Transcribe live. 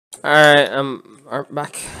Alright,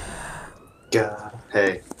 back. God,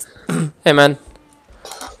 hey. Hey, man.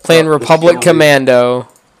 Playing Republic Commando.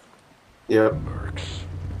 Yep.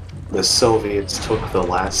 The Soviets took the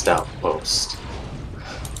last outpost.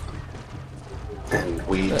 And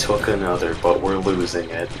we took another, but we're losing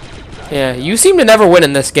it. Yeah, you seem to never win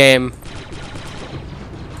in this game.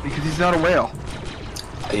 Because he's not a whale.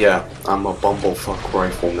 Yeah, I'm a bumblefuck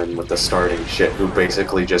rifleman with the starting shit who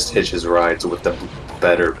basically just hitches rides with the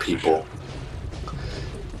better people.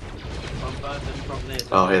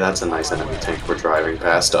 Oh, hey, that's a nice enemy tank we're driving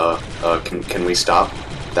past. Can we stop?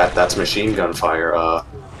 That's machine gun fire.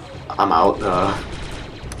 I'm out.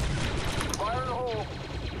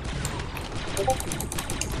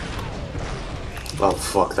 Oh,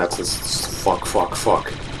 fuck, that's this. Fuck. Fuck,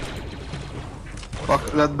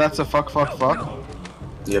 that's a fuck.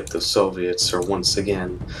 Yep, the Soviets are once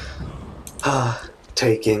again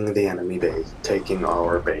taking the enemy base, taking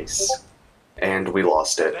our base. And we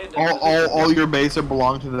lost it. All your base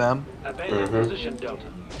belong to them.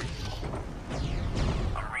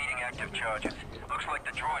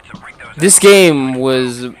 This game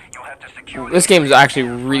was... This game is actually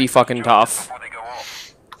really fucking tough.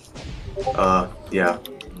 Yeah.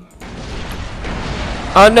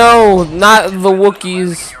 Oh no, not the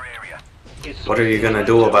Wookies. What are you gonna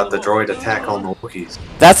do about the droid attack on the Wookies?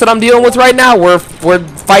 That's what I'm dealing with right now. We're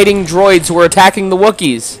fighting droids who are attacking the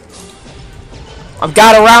Wookies. I've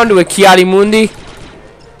got around to it, Kiadi Mundi.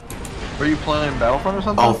 Are you playing Battlefront or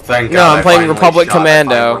something? Oh, thank God. No, I'm playing Republic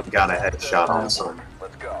Commando. I got a headshot on some.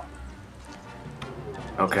 Let's go.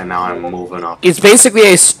 Okay, now I'm moving up. It's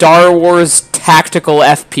basically a Star Wars tactical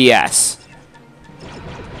FPS.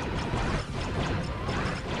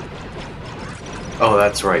 Oh,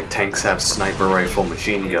 that's right. Tanks have sniper rifle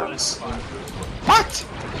machine guns. What?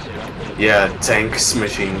 Yeah, tanks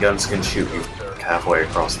machine guns can shoot you halfway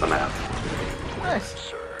across the map.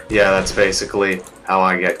 Nice. Yeah, that's basically how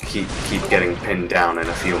I keep getting pinned down in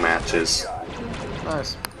a few matches.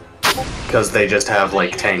 Nice. Because they just have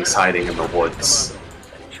like tanks hiding in the woods,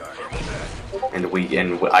 and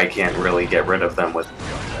I can't really get rid of them with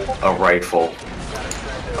a rifle.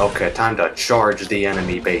 Okay, time to charge the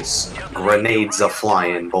enemy base. Grenades a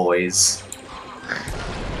flying, boys.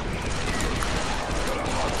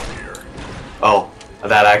 Oh,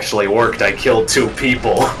 that actually worked. I killed 2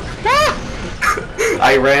 people.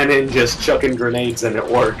 I ran in just chucking grenades and it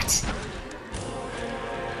worked.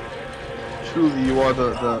 Truly, you are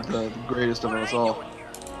the greatest of us all.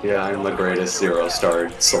 Yeah, I'm the greatest zero-star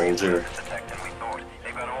soldier.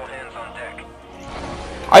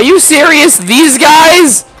 Are you serious? These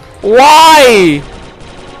guys? Why?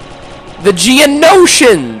 The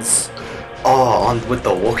Geonosians! Oh, with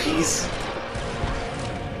the Wookiees?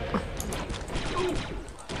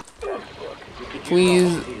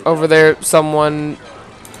 Please, over there, someone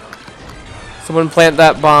plant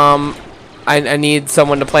that bomb. I need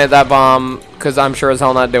someone to plant that bomb, because I'm sure as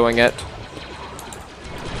hell not doing it.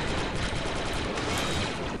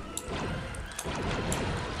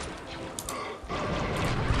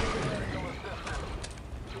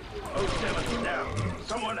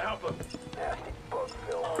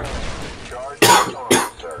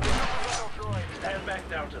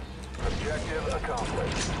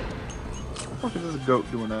 What is this goat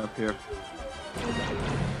doing up here?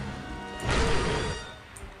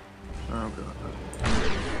 Oh god.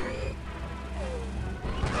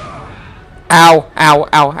 Ow, ow,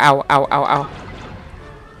 ow, ow, ow, ow,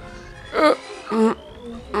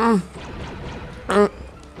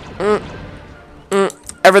 ow.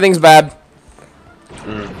 Everything's bad.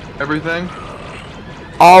 Everything?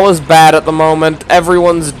 All is bad at the moment.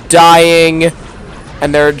 Everyone's dying.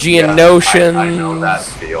 And there are Geonosians. Yeah, I know that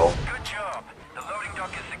feel. Good job. The loading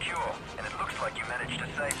dock is secure, and it looks like you managed to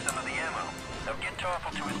save some of the ammo. Now get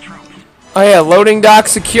Tarple to his troops. Oh yeah, loading dock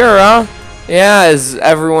secure, huh? Yeah, as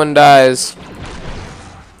everyone dies.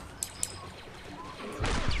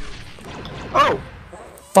 Oh!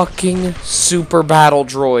 Fucking super battle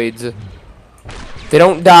droids. They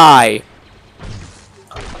don't die.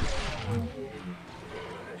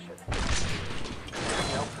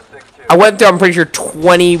 I went through, I'm pretty sure,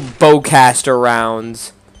 20 bowcaster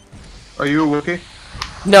rounds. Are you a Wookiee?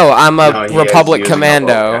 No, I'm a No, he is Republic using a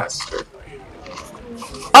Commando. bowcaster.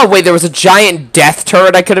 Oh, wait, there was a giant death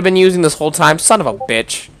turret I could have been using this whole time? Son of a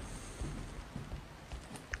bitch.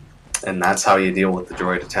 And that's how you deal with the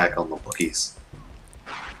droid attack on the Wookiees.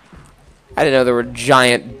 I didn't know there were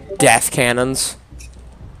giant death cannons.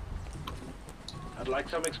 I'd like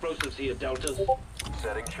some explosives here, Deltas.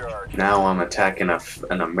 Setting charge. Now I'm attacking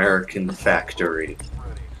an American factory.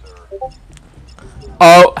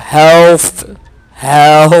 Oh, health.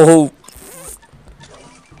 Help!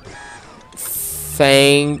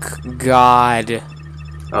 Thank God.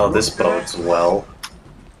 Oh, this bodes well.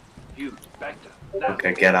 You, back to. Now.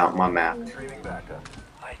 Okay, get out my map.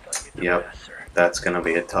 Yep, that's gonna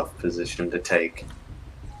be a tough position to take.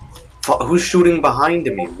 Who's shooting behind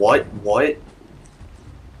me? What? What?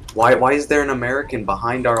 Why is there an American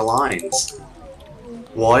behind our lines?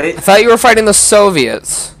 What? I thought you were fighting the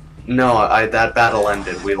Soviets. No, that battle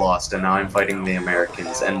ended. We lost, and now I'm fighting the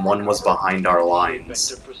Americans, and one was behind our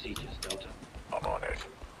lines. Effective procedures, Delta. I'm on it.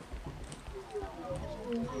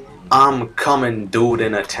 I'm coming, dude,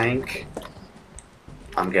 in a tank.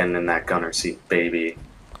 I'm getting in that gunner seat, baby.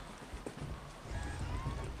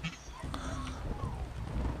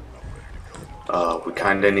 We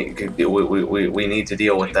kinda need we need to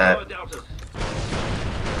deal with that.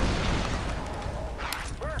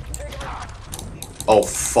 Oh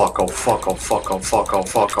fuck! Oh fuck! Oh fuck! Oh fuck! Oh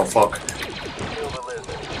fuck! Oh fuck!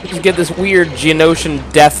 You get this weird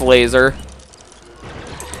Geonosian death laser.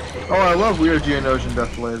 Oh, I love weird Geonosian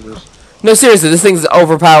death lasers. No, seriously, this thing's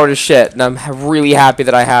overpowered as shit, and I'm really happy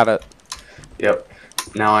that I have it. Yep.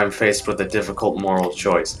 Now I'm faced with a difficult moral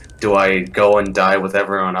choice. Do I go and die with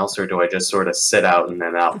everyone else, or do I just sort of sit out in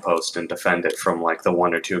an outpost and defend it from, like, the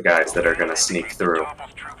 1 or 2 guys that are gonna sneak through?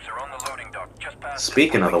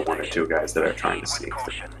 Speaking of the 1 or 2 guys that are trying to sneak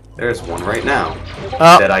through, there's one right now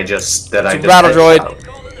that I just battle droid. out.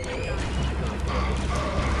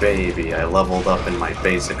 Baby, I leveled up in my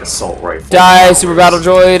basic assault rifle. Die, super battle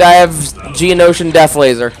droid. I have Geonosian death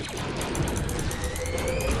laser.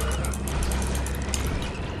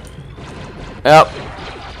 Yep.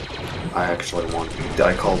 I actually won.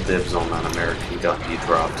 I called dibs on that American gun he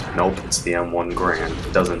dropped. Nope, it's the M1 Grand.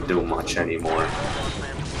 It doesn't do much anymore.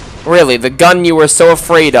 Really, the gun you were so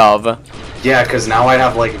afraid of. Yeah, because now I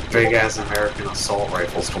have, like, big-ass American assault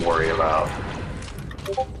rifles to worry about.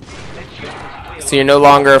 So you're no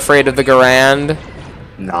longer afraid of the Garand?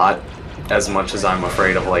 Not as much as I'm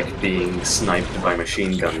afraid of, like, being sniped by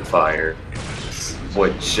machine gun fire.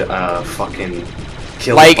 Which, fucking...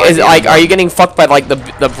 Like, are you getting fucked by, like,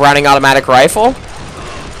 the Browning automatic rifle?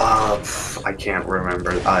 I can't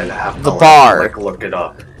remember. I'd have to, The bar. like, look it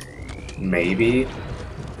up. Maybe?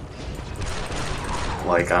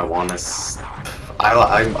 Like, I wanna...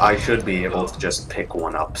 I should be able to just pick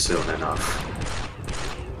one up soon enough.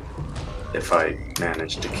 If I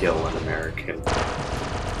manage to kill an American.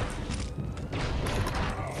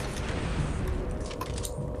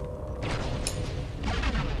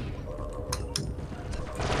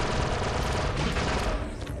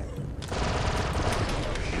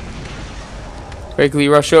 Quickly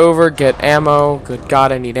rush over, get ammo. Good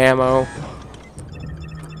God, I need ammo.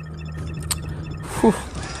 Whew.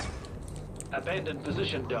 Abandoned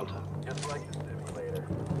position, Delta.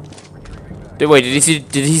 Wait,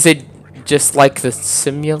 did he say just like the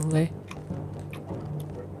simulator?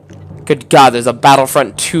 Good God, there's a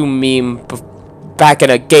Battlefront 2 meme back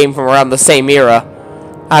in a game from around the same era.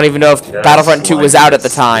 I don't even know if Battlefront 2 was out at the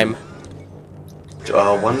time.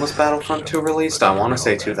 When was Battlefront 2 released? I want to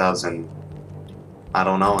say 2000. I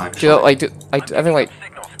don't know, actually. I think like...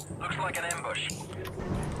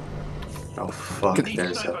 Oh, fuck,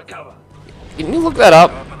 there's a... Can you look that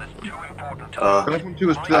up? Battlefront 2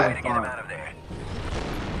 was 2005.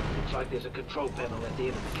 Looks like there's a control panel at the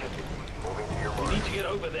end of the cabin. We need to get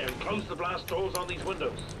over there and close the blast doors on these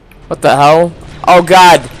windows. What the hell? Oh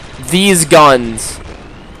God, these guns.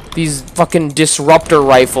 These fucking disruptor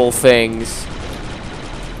rifle things.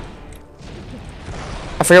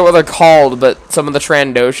 I forget what they're called, but some of the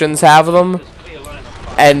Trandoshans have them.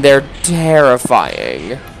 And they're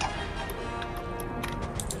terrifying.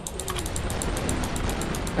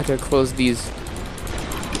 I gotta close these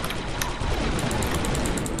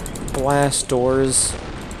blast doors.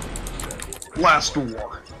 Blast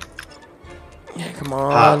door. Yeah, come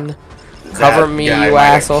on. Cover me, you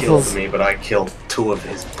assholes. Killed me, but I killed 2 of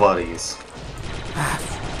his buddies.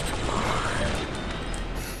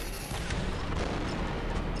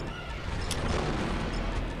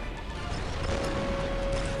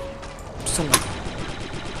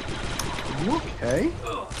 Okay.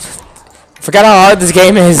 Forgot how hard this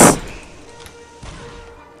game is.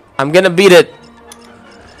 I'm gonna beat it.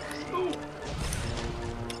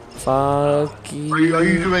 Fuck you. Are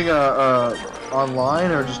you doing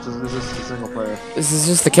online or just is this a single player? This is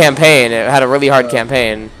just the campaign. It had a really hard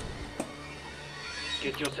campaign.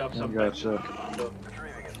 Get yourself some Gotcha. Commando.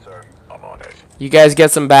 I'm on it. You guys get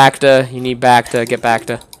some Bacta. You need Bacta. Get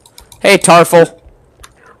Bacta. Hey, Tarful.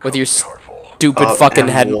 With your stupid fucking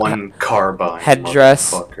M1 carbine.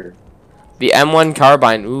 headdress. Motherfucker. The M1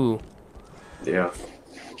 carbine. Ooh. Yeah.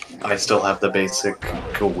 I still have the basic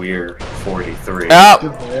Gewehr 43.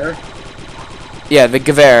 Oh! There. Yeah, the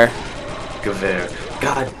Gewehr. Gewehr.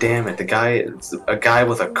 God damn it, a guy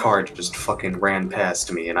with a card just fucking ran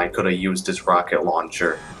past me and I could have used his rocket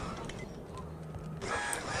launcher.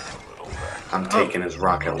 I'm taking his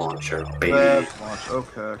rocket launcher, baby.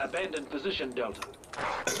 Okay. Abandoned position, Delta.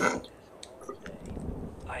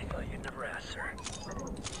 I thought you'd never ask, sir.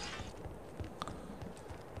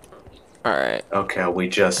 Alright. Okay, we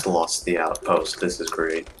just lost the outpost. This is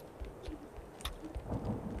great.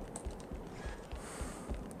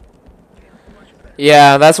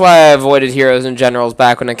 Yeah, that's why I avoided Heroes and Generals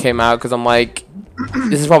back when it came out, because I'm like,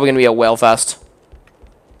 this is probably going to be a whale fest.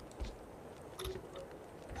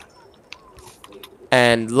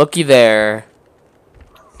 And looky there.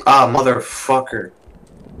 Ah, motherfucker.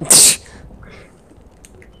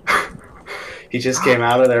 He just came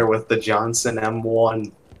out of there with the Johnson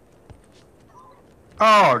M1.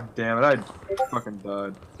 Oh, damn it, I fucking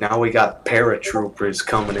died. Now we got paratroopers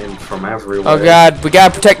coming in from everywhere. Oh god, we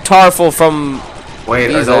gotta protect Tarful from...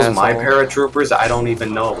 Wait, are these those my assholes. paratroopers? I don't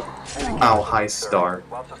even know. Oh, hi, Star.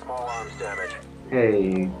 Lots of small arms damage.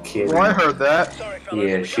 Hey, kid. Well, I heard that.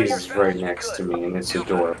 Yeah, she's right next to me, and it's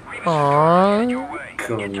adorable. Aww.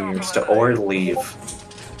 Come here, Star. Or leave.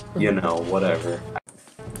 You know, whatever.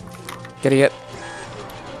 Gotta get...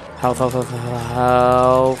 Health, health, health,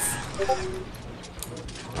 health.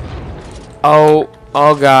 Oh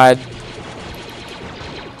god.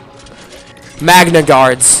 Magna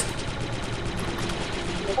Guards.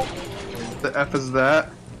 The F is that?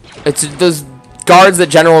 It's those guards that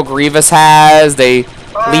General Grievous has. They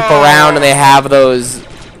leap around and they have those...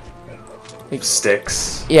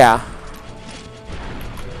 Sticks. Yeah.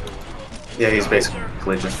 Yeah, he's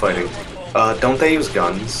basically just fighting. Don't they use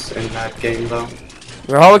guns in that game, though?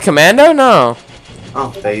 Republic Commando? No. Oh,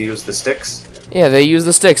 they use the sticks? Yeah, they use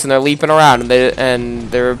the sticks and they're leaping around and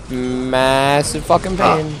they're massive fucking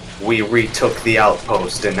pain. We retook the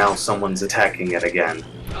outpost and now someone's attacking it again.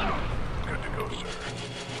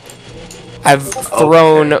 I've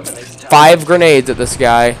thrown 5 grenades at this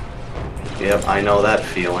guy. Yep, I know that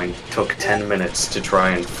feeling. Took 10 minutes to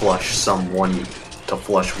try and flush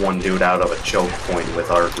one dude out of a choke point with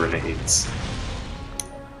our grenades.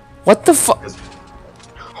 What the fuck?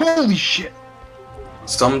 Holy shit!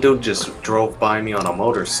 Some dude just drove by me on a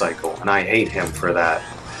motorcycle, and I hate him for that.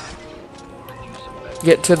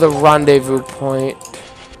 Get to the rendezvous point.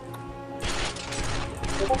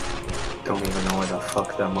 Don't even know where the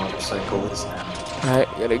fuck that motorcycle is now. Alright,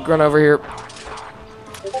 gotta run over here.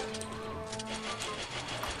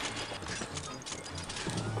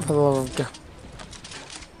 For the love of God.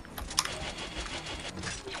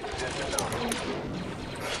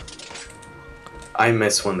 I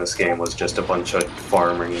miss when this game was just a bunch of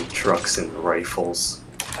farming trucks and rifles.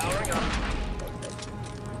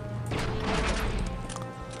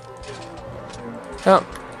 Oh,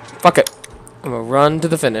 fuck it. I'm gonna run to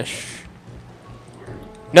the finish.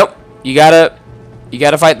 Nope. You gotta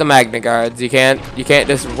fight the Magna Guards. You can't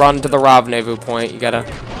just run to the rendezvous point. You gotta.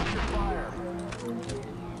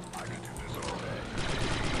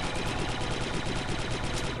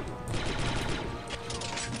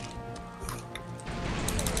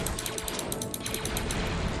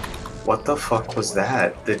 What the fuck was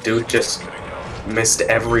that? The dude just missed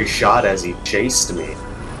every shot as he chased me.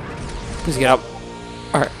 Please get up.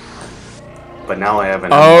 Alright. But now I have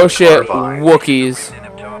an Oh shit. carbine. Wookiees.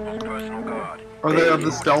 Are they of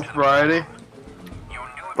the stealth variety?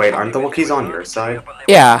 Wait, aren't the Wookiees on your side?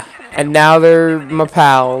 Yeah. And now they're my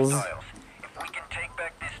pals. If we can take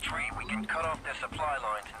back this tree, we can cut off their supply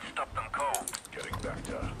lines and stop them cold. Getting back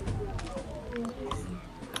to...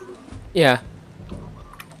 Yeah.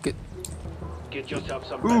 Get yourself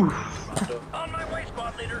some. Oof. On my way,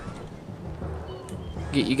 squad leader.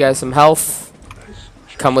 Get you guys some health.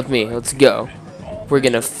 Come with me. Let's go. We're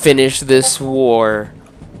gonna finish this war.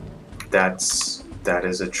 That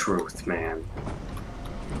is a truth, man.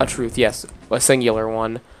 A truth, yes. A singular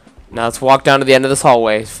one. Now let's walk down to the end of this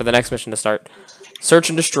hallway for the next mission to start. Search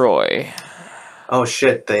and destroy. Oh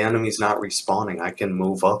shit, the enemy's not respawning. I can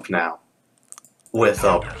move up now. With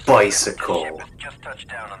a bicycle. Just touched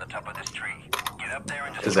down on the top of this tree. Get up there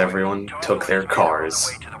and Because everyone took their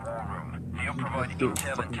cars. He'll provide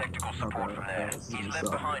intel and technical support from there. He's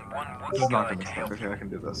left behind one This is Wookiee not guy gonna to suck. help. Okay, I can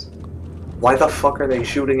do this. Why the fuck are they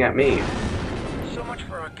shooting at me? So much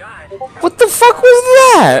for a guide. What the fuck was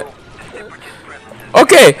that?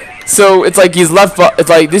 Okay, so it's like he's left. It's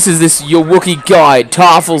like this is your Wookiee guide.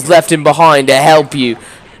 Tarful's left him behind to help you,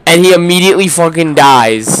 and he immediately fucking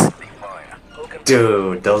dies.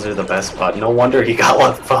 Dude, those are the best, but no wonder he got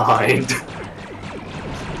left behind.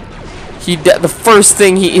 The first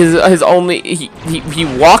thing he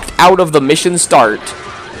walked out of the mission start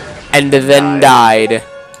and then died.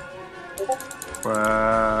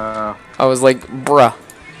 Wow. I was like, bruh.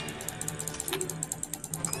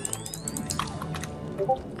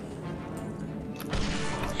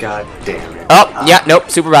 God damn it. Oh, yeah, nope,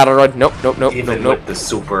 super battle droid. Nope, nope, nope, Even nope. with the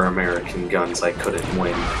super American guns, I couldn't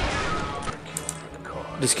win.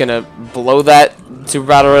 Just gonna blow that super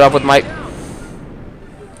battle droid up with my...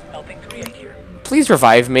 Please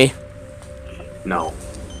revive me. No.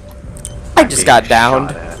 I just got downed.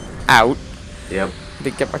 Shot at. Out. Yep.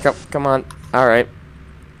 Get back up. Come on. Alright.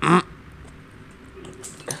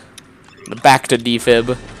 Back to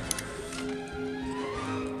defib.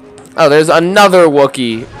 Oh, there's another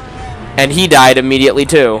Wookiee. And he died immediately,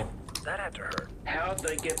 too. That had to hurt. How'd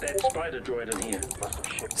they get that spider droid in here?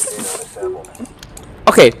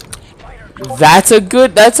 Okay. That's a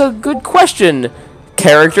good question,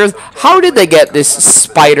 characters. How did they get this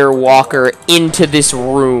spider walker into this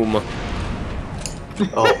room?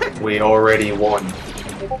 Oh, we already won.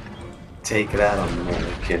 Take that,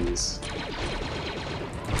 Americans.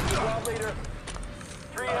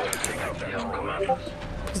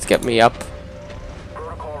 Just get me up.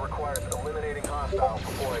 Protocol requires eliminating hostiles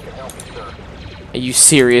before I can help you, sir. Are you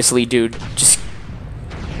seriously, dude? Just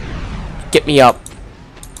get me up.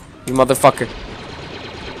 You motherfucker.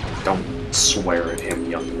 Don't swear at him,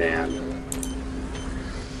 young man.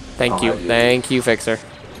 Thank you. Thank you, Fixer.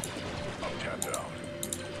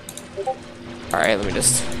 Alright, let me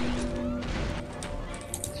just...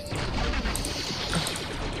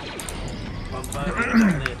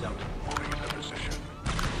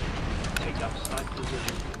 Take up snipe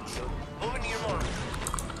position, Commando. Moving to your mark.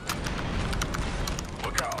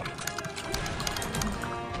 Look out.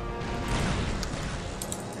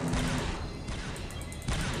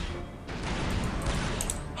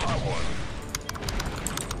 Hot one.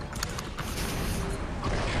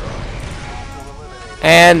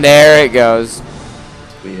 And there it goes.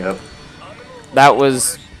 Yep. That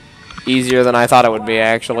was easier than I thought it would be,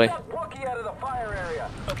 actually. Wookiee out of the fire area.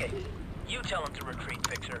 Okay, you tell him to retreat,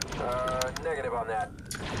 Fixer. Negative on that.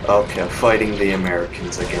 Okay, fighting the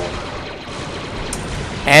Americans again.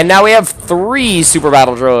 And now we have 3 super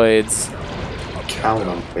battle droids. Count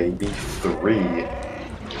them, baby. 3.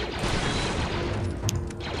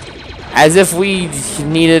 As if we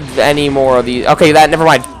needed any more of these. Okay, never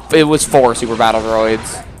mind. It was 4 super battle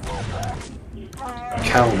droids.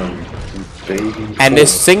 Count them, baby. And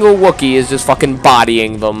this single Wookiee is just fucking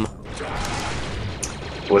bodying them.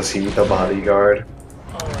 Was he the bodyguard?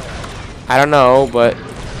 I don't know, but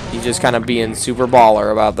he's just kind of being super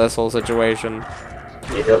baller about this whole situation.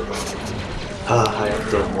 Yep. I have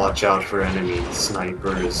to watch out for enemy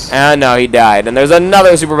snipers. And no, he died. And there's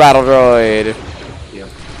another super battle droid. Yep.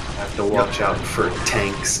 I have to watch out for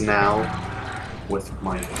tanks now. With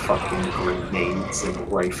my fucking grenades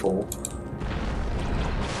and rifle.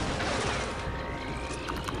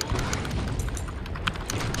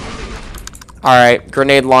 Alright,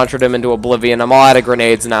 grenade launched him into oblivion. I'm all out of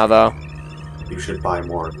grenades now, though. You should buy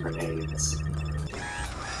more grenades.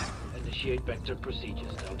 Initiate vector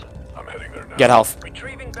procedures, Delta. I'm heading there now. Get health.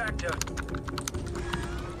 Retrieving vector.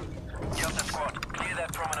 Delta squad, clear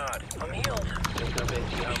that promenade. I'm healed. Just up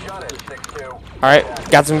ATR. Shot it, 6-2. Alright,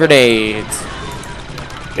 got some grenades.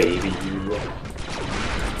 Baby.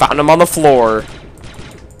 Found him on the floor.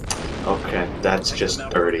 Okay, that's just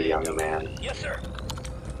dirty, young man. Yes, sir.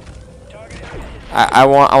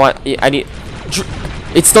 I need...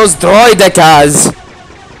 It's those droidecas!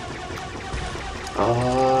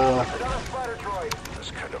 Another spider droid.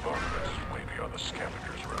 This kind of armament is way beyond the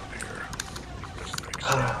scavengers around here. Doesn't make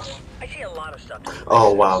sense. I see a lot of stuff.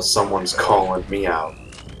 Oh wow, someone's calling me out.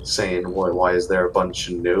 Saying, why is there a bunch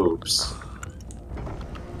of noobs?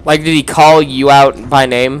 Like, did he call you out by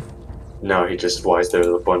name? No, he just, why is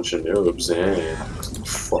there a bunch of noobs?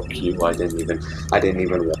 Fuck you, I didn't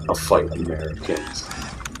even want to fight Americans.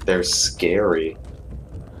 They're scary.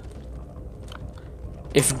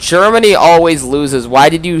 If Germany always loses, why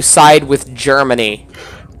did you side with Germany?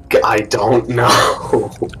 I don't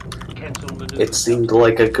know. Cancel maneuver. It seemed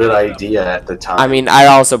like a good idea at the time. I mean, I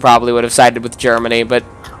also probably would have sided with Germany, but...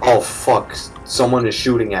 Oh fuck, someone is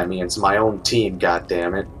shooting at me, it's my own team,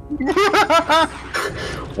 goddammit.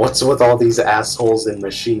 What's with all these assholes in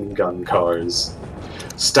machine gun cars?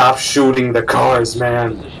 Stop shooting the cars,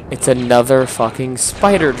 man! It's another fucking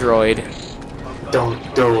spider droid. Don't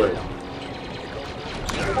do it.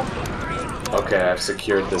 Okay, I've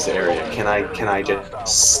secured this area. Can I just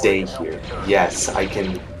stay here? Yes, I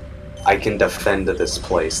can defend this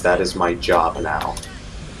place. That is my job now.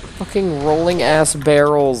 Fucking rolling ass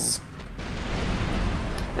barrels.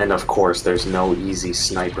 And of course, there's no easy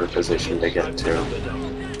sniper position to get to.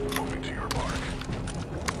 Moving to your mark.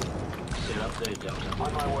 Sit up there, Delta.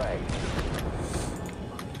 On my way.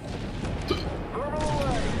 Thermal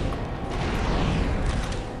away.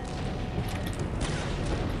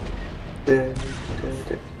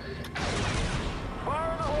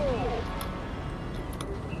 Fire in the hole.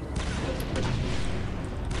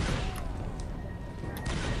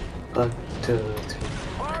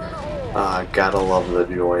 Gotta love the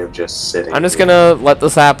joy of just sitting. I'm just here. gonna let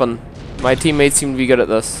this happen. My teammates seem to be good at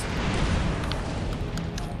this.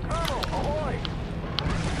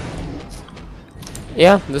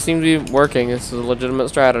 Yeah, this seems to be working. This is a legitimate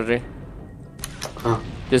strategy. Huh.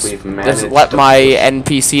 Just We've managed let to my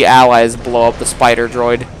NPC allies blow up the spider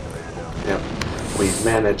droid. Yep. We've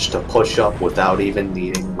managed to push up without even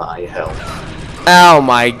needing my help. Oh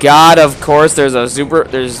my god, of course there's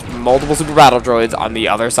multiple super battle droids on the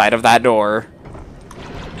other side of that door.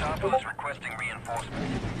 Tarpo is requesting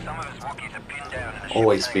reinforcements. Some of his Wookiees are pinned down in a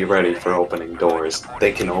Always be ready for opening doors.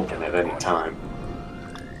 They can open at any time.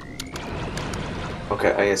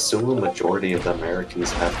 Okay, I assume a majority of the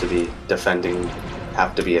Americans have to be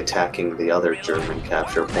attacking the other German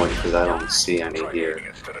capture point because I don't see any Try here. eating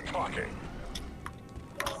instead of talking.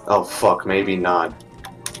 Oh fuck, maybe not.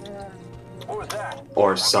 What was that?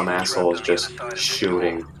 Or some asshole's just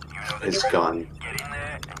shooting his gun. Get in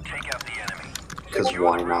there and take out the enemy. Because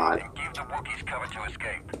why not? And give the Wookiees cover to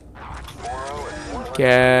escape.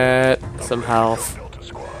 Get some health. Built a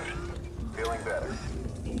squad. Feeling better.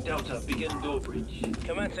 Delta, begin door breach.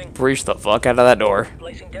 Commencing. Breach the fuck out of that door.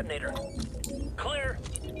 Placing detonator. Clear.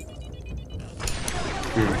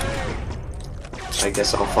 I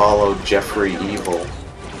guess I'll follow Jeffrey Evil.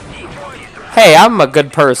 Hey, I'm a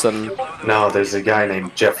good person. No, there's a guy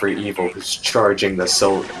named Jeffrey Evil who's charging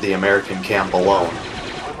the American camp alone.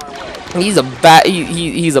 He's a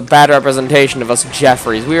he's a bad representation of us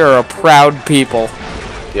Jeffries. We are a proud people.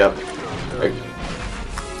 Yep.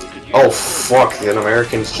 Oh fuck, the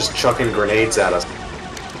Americans just chucking grenades at us.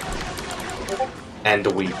 And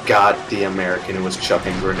we got the American who was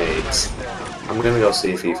chucking grenades. I'm gonna go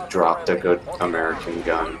see if he dropped a good American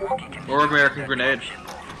gun. Or American grenade.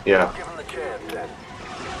 Yeah.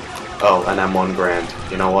 Oh, an M1 Grand.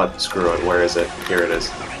 You know what? Screw it. Where is it? Here it is.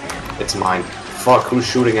 It's mine. Fuck, who's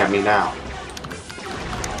shooting at me now?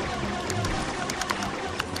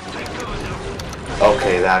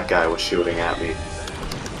 Okay, that guy was shooting at me.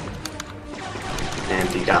 And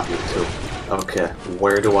he got me too. Okay,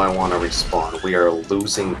 where do I want to respawn? We are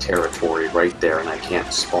losing territory right there, and I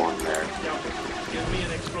can't spawn there.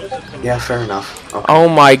 Yeah, fair enough. Okay. Oh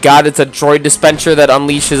my god, it's a droid dispenser that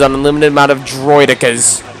unleashes an unlimited amount of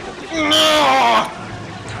droidicas.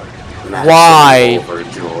 Maximum Why?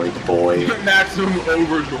 Overdroid, boy. Maximum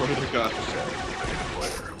overdroid.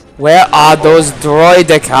 Where are those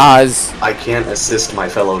droidicas? I can't assist my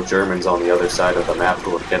fellow Germans on the other side of the map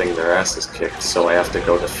who are getting their asses kicked, so I have to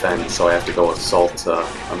go defend, so I have to go assault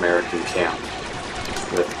American camp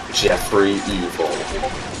with Jeffrey Evil.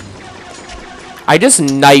 I just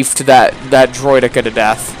knifed that droidica to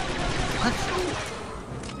death.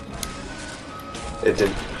 It did.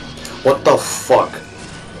 What the fuck?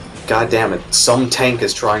 God damn it! Some tank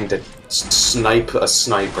is trying to snipe a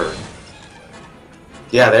sniper.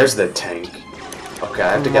 Yeah, there's the tank. Okay,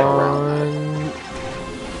 I have to get around that.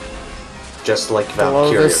 Just like Blow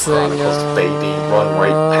Valkyria this thing Chronicles, baby, run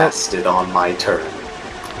right past it on my turn.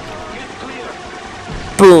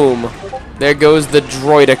 Boom! There goes the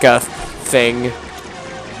droidica thing.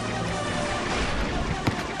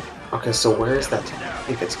 Okay, so where is that tank? I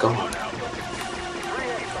think it's gone.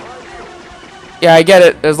 Yeah, I get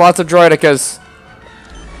it. There's lots of droidicas.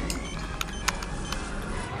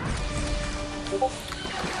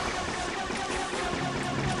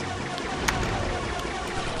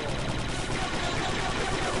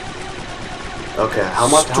 Okay, how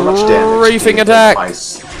much damage? Strafing do you attack. think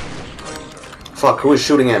ice? Fuck, who is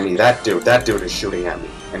shooting at me? That dude is shooting at me.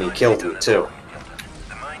 And he killed me too.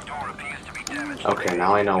 Okay,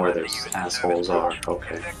 now I know where those assholes are.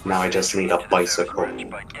 Okay, now I just need a bicycle. By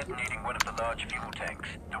detonating one of the large fuel tanks.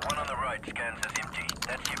 The one on the right scans as empty.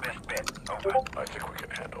 That's your best bet. Over. I think we can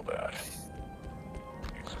handle that.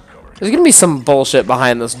 Need some cover. There's gonna be some bullshit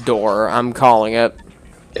behind this door. I'm calling it.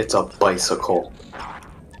 It's a bicycle.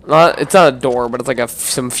 It's not a door, but it's like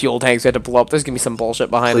some fuel tanks we had to blow up. There's gonna be some bullshit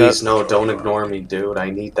behind Please, it. no, don't ignore me, dude. I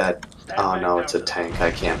need that. Oh no, it's a tank. I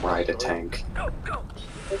can't ride a tank.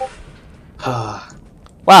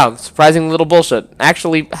 Wow, surprising little bullshit.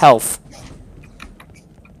 Actually, health.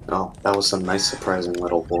 Oh, that was some nice, surprising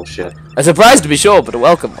little bullshit. A surprise to be sure, but a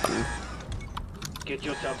welcome one. Get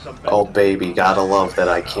yourself some Oh backup. baby, gotta love that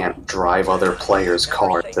I can't drive other players'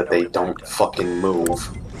 cars that they don't fucking move. Doing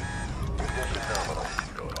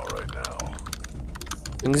all right now.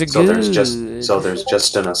 Things are So good. there's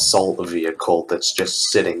just an assault vehicle that's just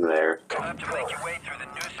sitting there. You'll have to make your way through the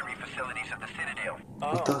nursery facilities of the Citadel.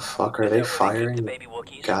 What the fuck are they firing?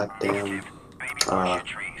 Goddamn. Baby bush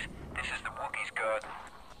trees. This is the Wookies' garden.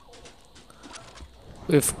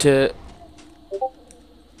 We have to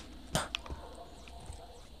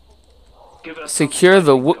Give us secure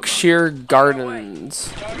the Wookshire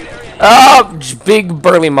Gardens. Oh, big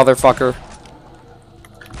burly motherfucker.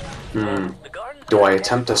 Do I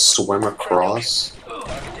attempt to swim across?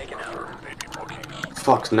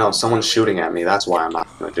 Fuck, no, someone's shooting at me, that's why I'm not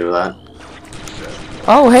gonna do that.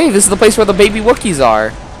 Oh, hey, this is the place where the baby Wookiees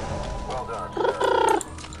are.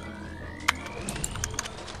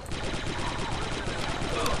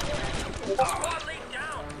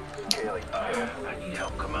 I need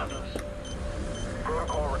help, Commandos.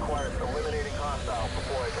 Protocol requires eliminating hostiles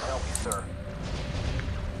before I can help you, sir.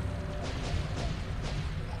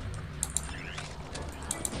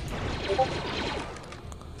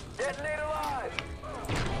 Detonator live!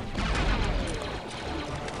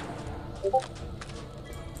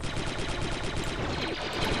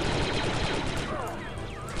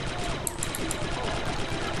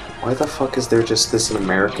 Why the fuck is there just this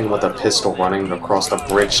American with a pistol running across the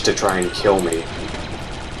bridge to try and kill me?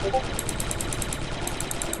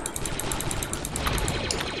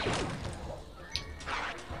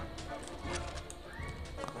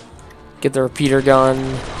 Get the repeater gun.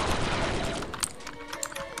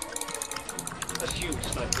 Assume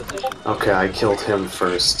snipe position. Okay, I killed him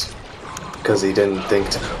first. Because he didn't think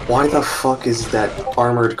to— Why the fuck is that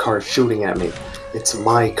armored car shooting at me? It's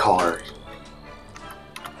my car.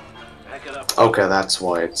 Pack it up. Okay, that's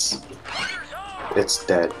why it's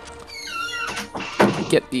dead.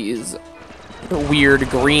 Get these weird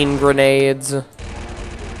green grenades.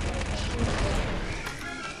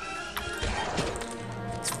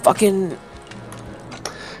 It's fucking.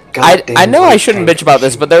 I Goddamn know I white shouldn't tank bitch about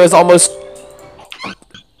this, but there was almost.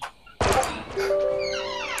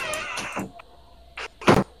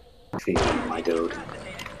 my dude.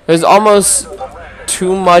 There's almost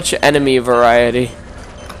too much enemy variety.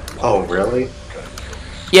 Oh, really?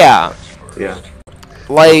 Yeah, Yeah.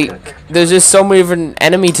 like Okay. there's just so many different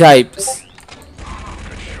enemy types.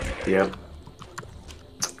 Yep.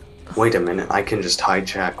 Wait a minute, I can just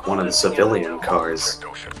hijack one of the civilian cars.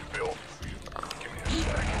 No ship to build. Give me a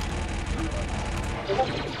sec.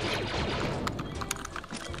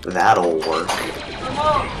 That'll work.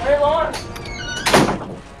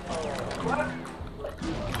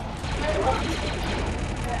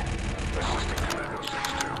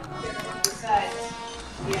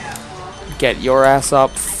 Get your ass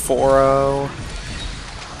up, 4-0.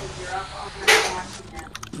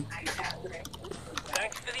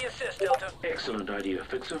 Thanks for the assist, Delta. Excellent idea,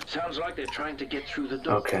 Fixer. Sounds like they're trying to get through the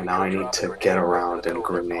door. Okay, now I need to get around and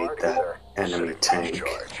grenade that enemy tank.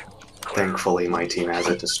 Thankfully, my team has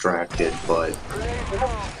it distracted, but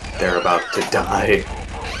they're about to die.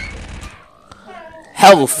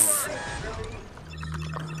 Health.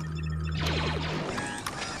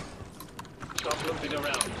 Stop looking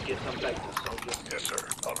around. Get some backup, soldier. Yes, sir.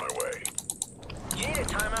 On my way. You need a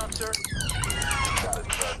timeout, sir? Got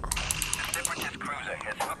it, sir. The Separatist cruiser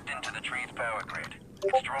has hooked into the tree's power grid.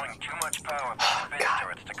 It's drawing too much power for the defense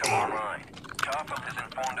turrets to come online. Tarfos has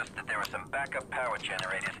informed us that there are some backup power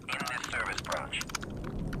generators in this service branch.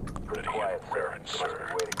 Pretty quiet, sir.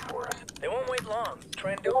 Waiting for us. They won't wait long.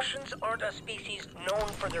 Trandoshans aren't a species known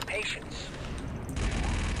for their patience.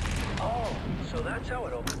 Oh, so that's how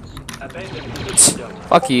it opens. Abandon position, Delta.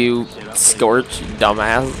 Fuck you, Scorch, you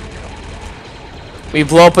dumbass. We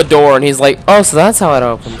blow up a door and he's like, oh, so that's how it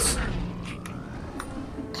opens.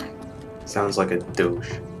 Sounds like a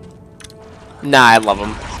douche. Nah, I love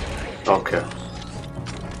him. Okay.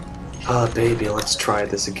 Baby, let's try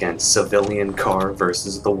this again. Civilian car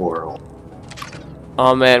versus the world.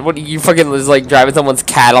 Oh man, what you fucking was like driving someone's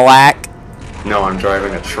Cadillac? No, I'm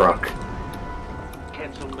driving a truck.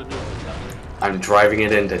 Cancel maneuver, Delta. I'm driving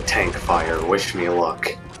it into tank fire. Wish me luck.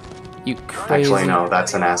 You crazy, Actually, no,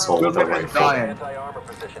 that's an asshole with a rifle. Dying.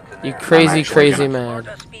 you crazy, actually crazy gonna-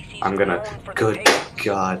 man. I'm gonna— Good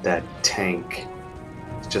God, that tank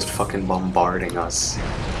is just fucking bombarding us.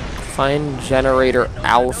 Find generator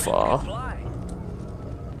alpha.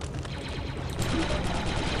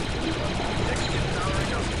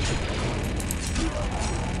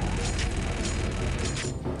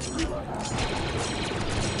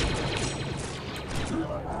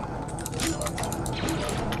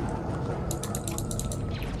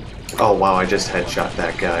 Oh wow, I just headshot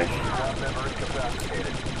that guy.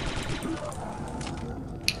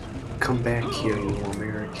 Come back here, you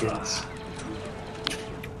Americans.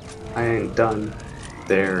 I ain't done.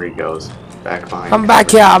 There he goes. Back behind. Come back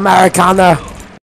here, Americana.